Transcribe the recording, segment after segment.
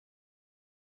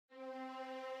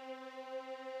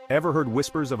Ever heard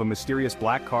whispers of a mysterious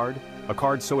black card? A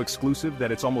card so exclusive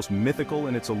that it's almost mythical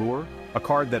in its allure? A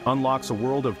card that unlocks a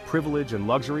world of privilege and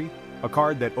luxury? A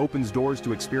card that opens doors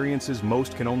to experiences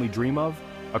most can only dream of?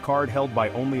 A card held by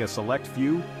only a select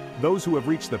few? Those who have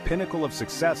reached the pinnacle of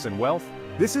success and wealth?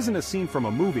 This isn't a scene from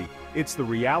a movie, it's the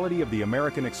reality of the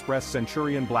American Express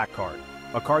Centurion Black Card.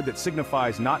 A card that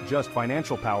signifies not just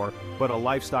financial power, but a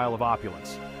lifestyle of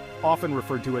opulence. Often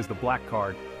referred to as the Black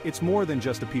Card, it's more than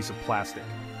just a piece of plastic.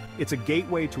 It's a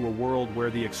gateway to a world where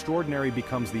the extraordinary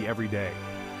becomes the everyday.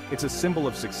 It's a symbol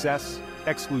of success,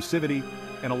 exclusivity,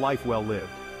 and a life well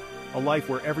lived. A life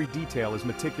where every detail is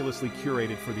meticulously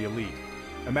curated for the elite.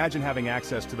 Imagine having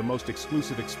access to the most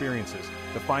exclusive experiences,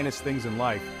 the finest things in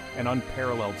life, and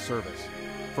unparalleled service.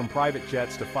 From private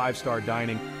jets to five-star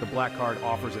dining, the Black Card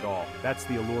offers it all. That's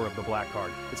the allure of the Black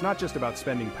Card. It's not just about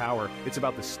spending power, it's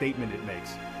about the statement it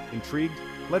makes. Intrigued?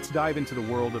 Let's dive into the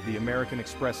world of the American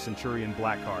Express Centurion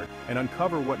Black Card and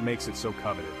uncover what makes it so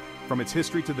coveted. From its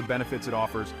history to the benefits it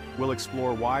offers, we'll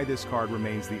explore why this card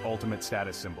remains the ultimate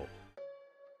status symbol.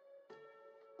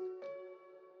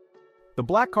 The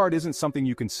Black Card isn't something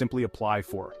you can simply apply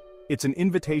for. It's an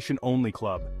invitation-only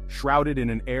club, shrouded in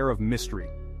an air of mystery.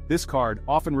 This card,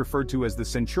 often referred to as the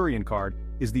Centurion Card,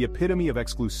 is the epitome of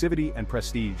exclusivity and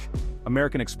prestige.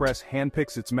 American Express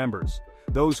handpicks its members,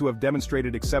 those who have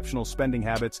demonstrated exceptional spending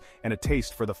habits and a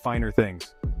taste for the finer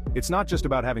things. It's not just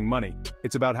about having money,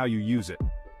 it's about how you use it.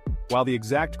 While the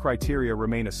exact criteria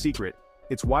remain a secret,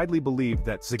 it's widely believed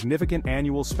that significant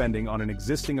annual spending on an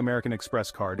existing American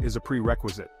Express card is a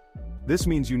prerequisite. This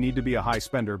means you need to be a high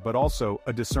spender but also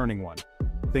a discerning one.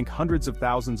 Think hundreds of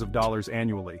thousands of dollars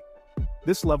annually.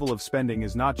 This level of spending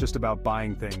is not just about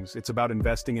buying things, it's about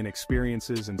investing in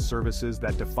experiences and services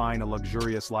that define a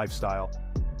luxurious lifestyle.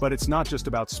 But it's not just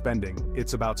about spending,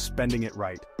 it's about spending it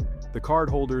right. The card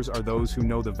holders are those who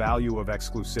know the value of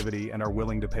exclusivity and are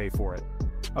willing to pay for it.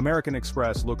 American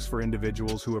Express looks for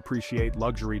individuals who appreciate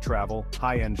luxury travel,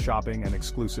 high-end shopping, and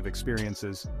exclusive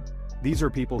experiences. These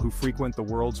are people who frequent the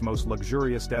world's most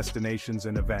luxurious destinations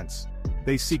and events.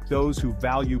 They seek those who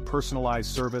value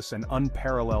personalized service and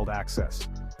unparalleled access.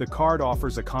 The card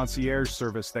offers a concierge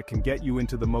service that can get you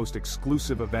into the most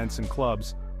exclusive events and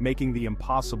clubs, making the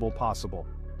impossible possible.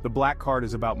 The Black Card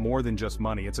is about more than just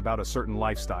money, it's about a certain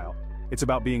lifestyle. It's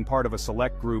about being part of a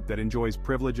select group that enjoys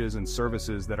privileges and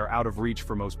services that are out of reach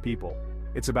for most people.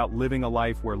 It's about living a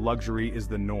life where luxury is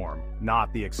the norm,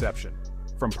 not the exception.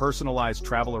 From personalized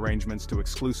travel arrangements to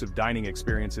exclusive dining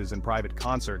experiences and private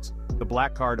concerts, the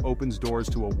Black Card opens doors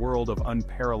to a world of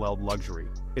unparalleled luxury.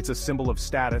 It's a symbol of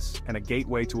status and a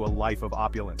gateway to a life of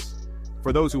opulence.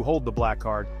 For those who hold the Black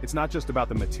Card, it's not just about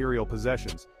the material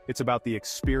possessions, it's about the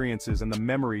experiences and the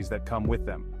memories that come with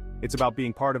them. It's about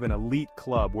being part of an elite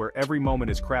club where every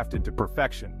moment is crafted to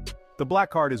perfection. The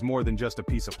Black Card is more than just a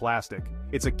piece of plastic,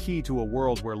 it's a key to a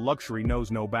world where luxury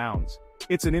knows no bounds.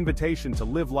 It's an invitation to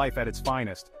live life at its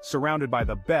finest, surrounded by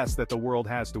the best that the world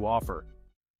has to offer.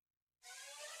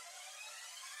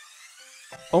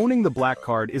 Owning the Black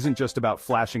Card isn't just about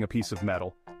flashing a piece of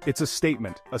metal. It's a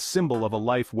statement, a symbol of a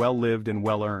life well lived and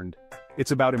well earned.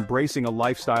 It's about embracing a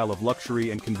lifestyle of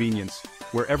luxury and convenience,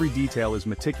 where every detail is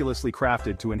meticulously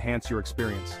crafted to enhance your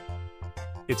experience.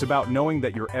 It's about knowing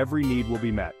that your every need will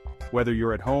be met, whether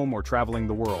you're at home or traveling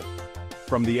the world.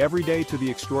 From the everyday to the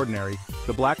extraordinary,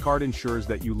 the Black Card ensures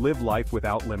that you live life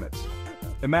without limits.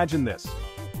 Imagine this.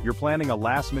 You're planning a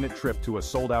last-minute trip to a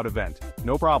sold-out event.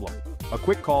 No problem. A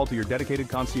quick call to your dedicated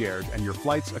concierge and your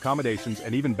flights, accommodations,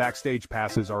 and even backstage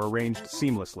passes are arranged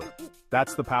seamlessly.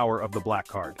 That's the power of the Black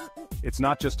Card. It's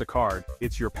not just a card,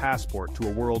 it's your passport to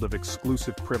a world of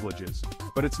exclusive privileges.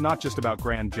 But it's not just about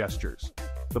grand gestures.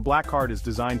 The Black Card is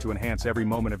designed to enhance every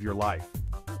moment of your life.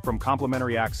 From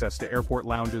complimentary access to airport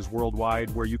lounges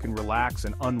worldwide where you can relax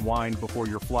and unwind before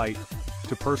your flight,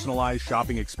 to personalized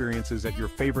shopping experiences at your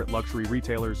favorite luxury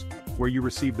retailers, where you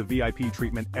receive the VIP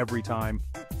treatment every time.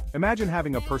 Imagine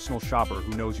having a personal shopper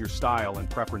who knows your style and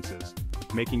preferences,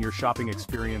 making your shopping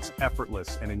experience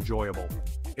effortless and enjoyable.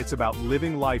 It's about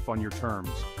living life on your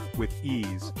terms, with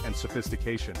ease and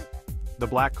sophistication. The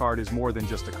Black Card is more than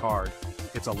just a card,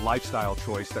 it's a lifestyle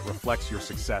choice that reflects your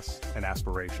success and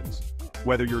aspirations.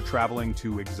 Whether you're traveling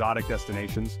to exotic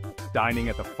destinations, dining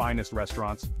at the finest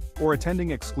restaurants, or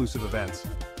attending exclusive events,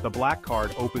 the Black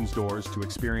Card opens doors to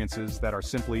experiences that are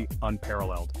simply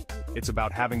unparalleled. It's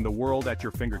about having the world at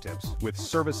your fingertips, with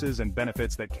services and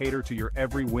benefits that cater to your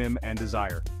every whim and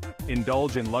desire.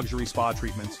 Indulge in luxury spa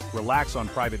treatments, relax on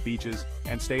private beaches,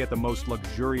 and stay at the most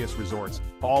luxurious resorts,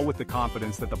 all with the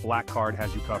confidence that the Black Card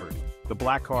has you covered. The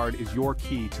Black Card is your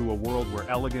key to a world where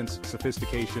elegance,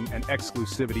 sophistication, and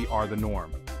exclusivity are the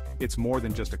norm. It's more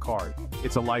than just a card.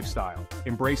 It's a lifestyle.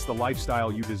 Embrace the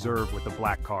lifestyle you deserve with the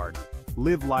Black Card.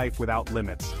 Live life without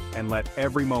limits, and let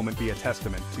every moment be a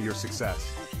testament to your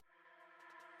success.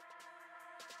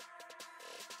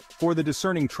 For the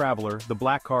discerning traveler, the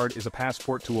Black Card is a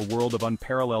passport to a world of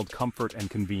unparalleled comfort and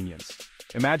convenience.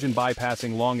 Imagine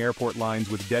bypassing long airport lines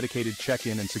with dedicated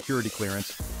check-in and security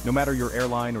clearance, no matter your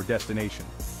airline or destination.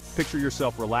 Picture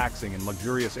yourself relaxing in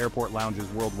luxurious airport lounges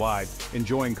worldwide,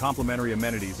 enjoying complimentary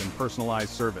amenities and personalized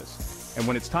service. And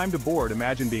when it's time to board,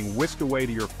 imagine being whisked away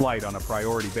to your flight on a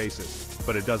priority basis.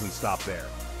 But it doesn't stop there.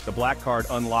 The Black Card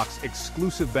unlocks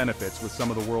exclusive benefits with some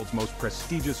of the world's most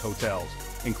prestigious hotels,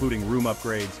 including room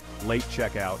upgrades, late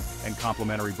checkout, and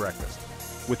complimentary breakfast.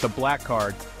 With the Black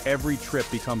Card, every trip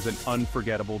becomes an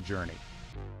unforgettable journey.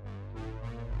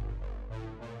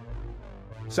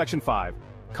 Section 5.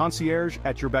 Concierge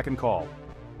at your beck and call.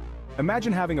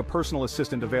 Imagine having a personal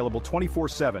assistant available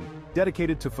 24/7,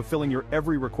 dedicated to fulfilling your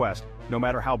every request, no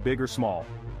matter how big or small.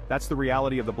 That's the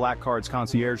reality of the Black Card's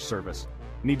concierge service.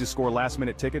 Need to score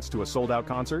last-minute tickets to a sold-out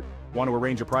concert? Want to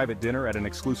arrange a private dinner at an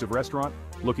exclusive restaurant?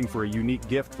 Looking for a unique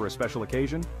gift for a special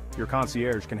occasion? Your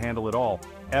concierge can handle it all,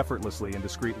 effortlessly and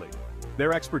discreetly.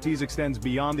 Their expertise extends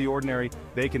beyond the ordinary.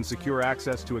 They can secure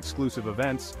access to exclusive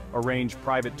events, arrange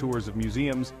private tours of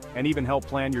museums, and even help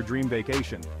plan your dream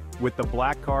vacation. With the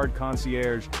Black Card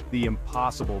concierge, the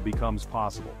impossible becomes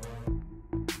possible.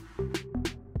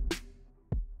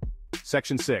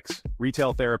 Section 6.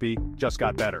 Retail therapy just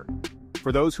got better.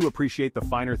 For those who appreciate the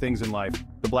finer things in life,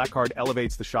 the Black Card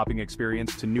elevates the shopping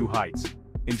experience to new heights.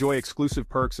 Enjoy exclusive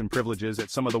perks and privileges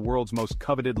at some of the world's most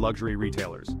coveted luxury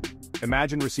retailers.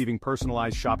 Imagine receiving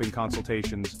personalized shopping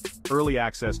consultations, early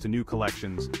access to new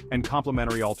collections, and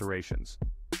complimentary alterations.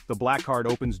 The Black Card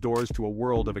opens doors to a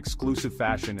world of exclusive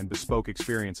fashion and bespoke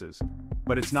experiences.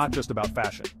 But it's not just about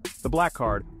fashion. The Black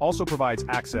Card also provides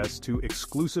access to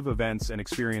exclusive events and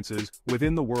experiences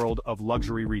within the world of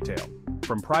luxury retail,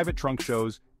 from private trunk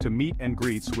shows to meet and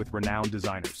greets with renowned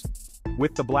designers.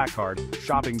 With the Black Card,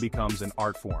 shopping becomes an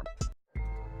art form.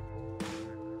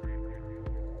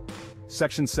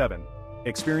 Section 7.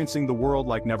 Experiencing the world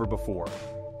like never before.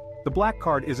 The Black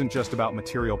Card isn't just about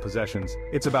material possessions,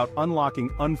 it's about unlocking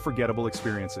unforgettable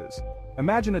experiences.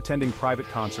 Imagine attending private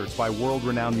concerts by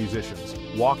world-renowned musicians,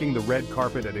 walking the red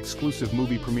carpet at exclusive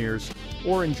movie premieres,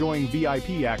 or enjoying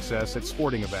VIP access at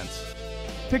sporting events.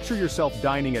 Picture yourself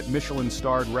dining at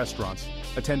Michelin-starred restaurants,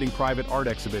 attending private art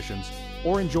exhibitions,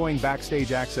 or enjoying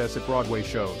backstage access at Broadway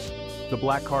shows. The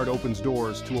Black Card opens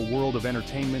doors to a world of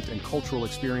entertainment and cultural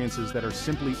experiences that are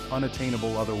simply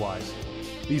unattainable otherwise.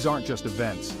 These aren't just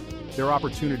events. They're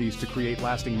opportunities to create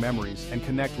lasting memories and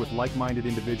connect with like-minded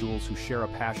individuals who share a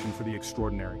passion for the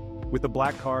extraordinary. With the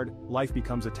Black Card, life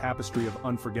becomes a tapestry of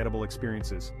unforgettable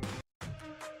experiences.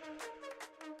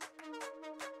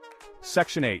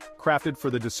 Section 8. Crafted for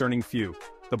the discerning few.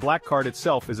 The Black Card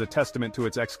itself is a testament to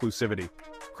its exclusivity.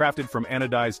 Crafted from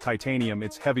anodized titanium,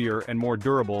 it's heavier and more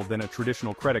durable than a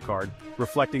traditional credit card,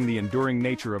 reflecting the enduring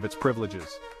nature of its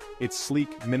privileges. Its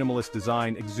sleek, minimalist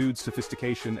design exudes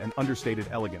sophistication and understated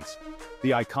elegance. The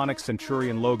iconic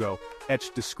Centurion logo,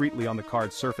 etched discreetly on the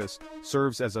card's surface,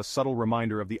 serves as a subtle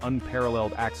reminder of the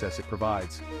unparalleled access it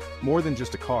provides. More than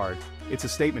just a card, it's a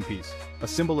statement piece, a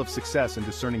symbol of success and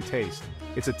discerning taste.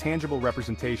 It's a tangible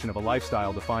representation of a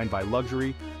lifestyle defined by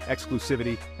luxury,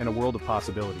 exclusivity, and a world of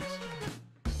possibilities.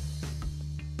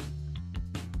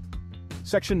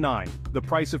 Section 9. The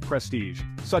price of prestige.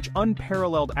 Such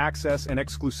unparalleled access and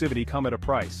exclusivity come at a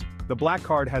price. The Black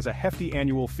Card has a hefty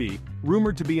annual fee,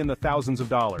 rumored to be in the thousands of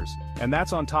dollars, and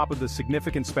that's on top of the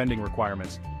significant spending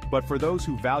requirements. But for those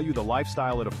who value the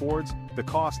lifestyle it affords, the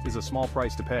cost is a small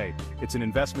price to pay. It's an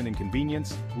investment in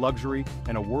convenience, luxury,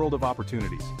 and a world of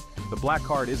opportunities. The Black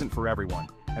Card isn't for everyone,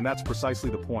 and that's precisely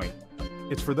the point.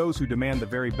 It's for those who demand the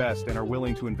very best and are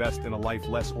willing to invest in a life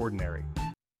less ordinary.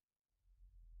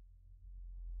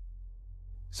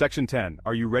 Section 10.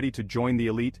 Are you ready to join the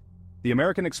elite? The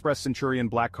American Express Centurion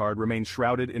Black Card remains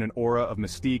shrouded in an aura of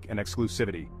mystique and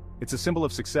exclusivity. It's a symbol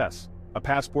of success, a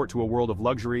passport to a world of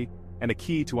luxury, and a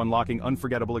key to unlocking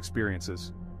unforgettable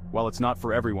experiences. While it's not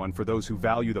for everyone, for those who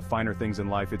value the finer things in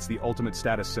life, it's the ultimate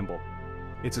status symbol.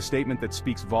 It's a statement that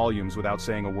speaks volumes without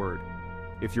saying a word.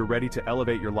 If you're ready to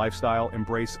elevate your lifestyle,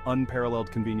 embrace unparalleled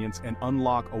convenience, and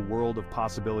unlock a world of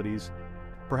possibilities,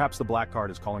 perhaps the Black Card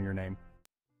is calling your name.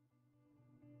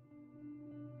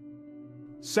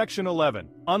 Section 11.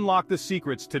 Unlock the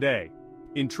secrets today.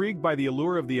 Intrigued by the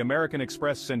allure of the American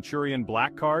Express Centurion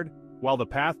Black Card? While the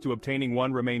path to obtaining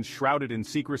one remains shrouded in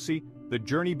secrecy, the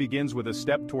journey begins with a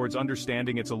step towards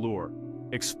understanding its allure.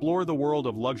 Explore the world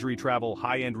of luxury travel,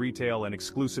 high-end retail, and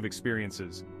exclusive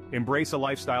experiences. Embrace a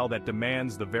lifestyle that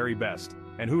demands the very best.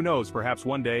 And who knows, perhaps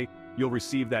one day, you'll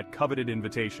receive that coveted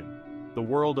invitation. The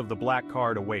world of the Black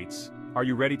Card awaits. Are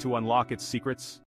you ready to unlock its secrets?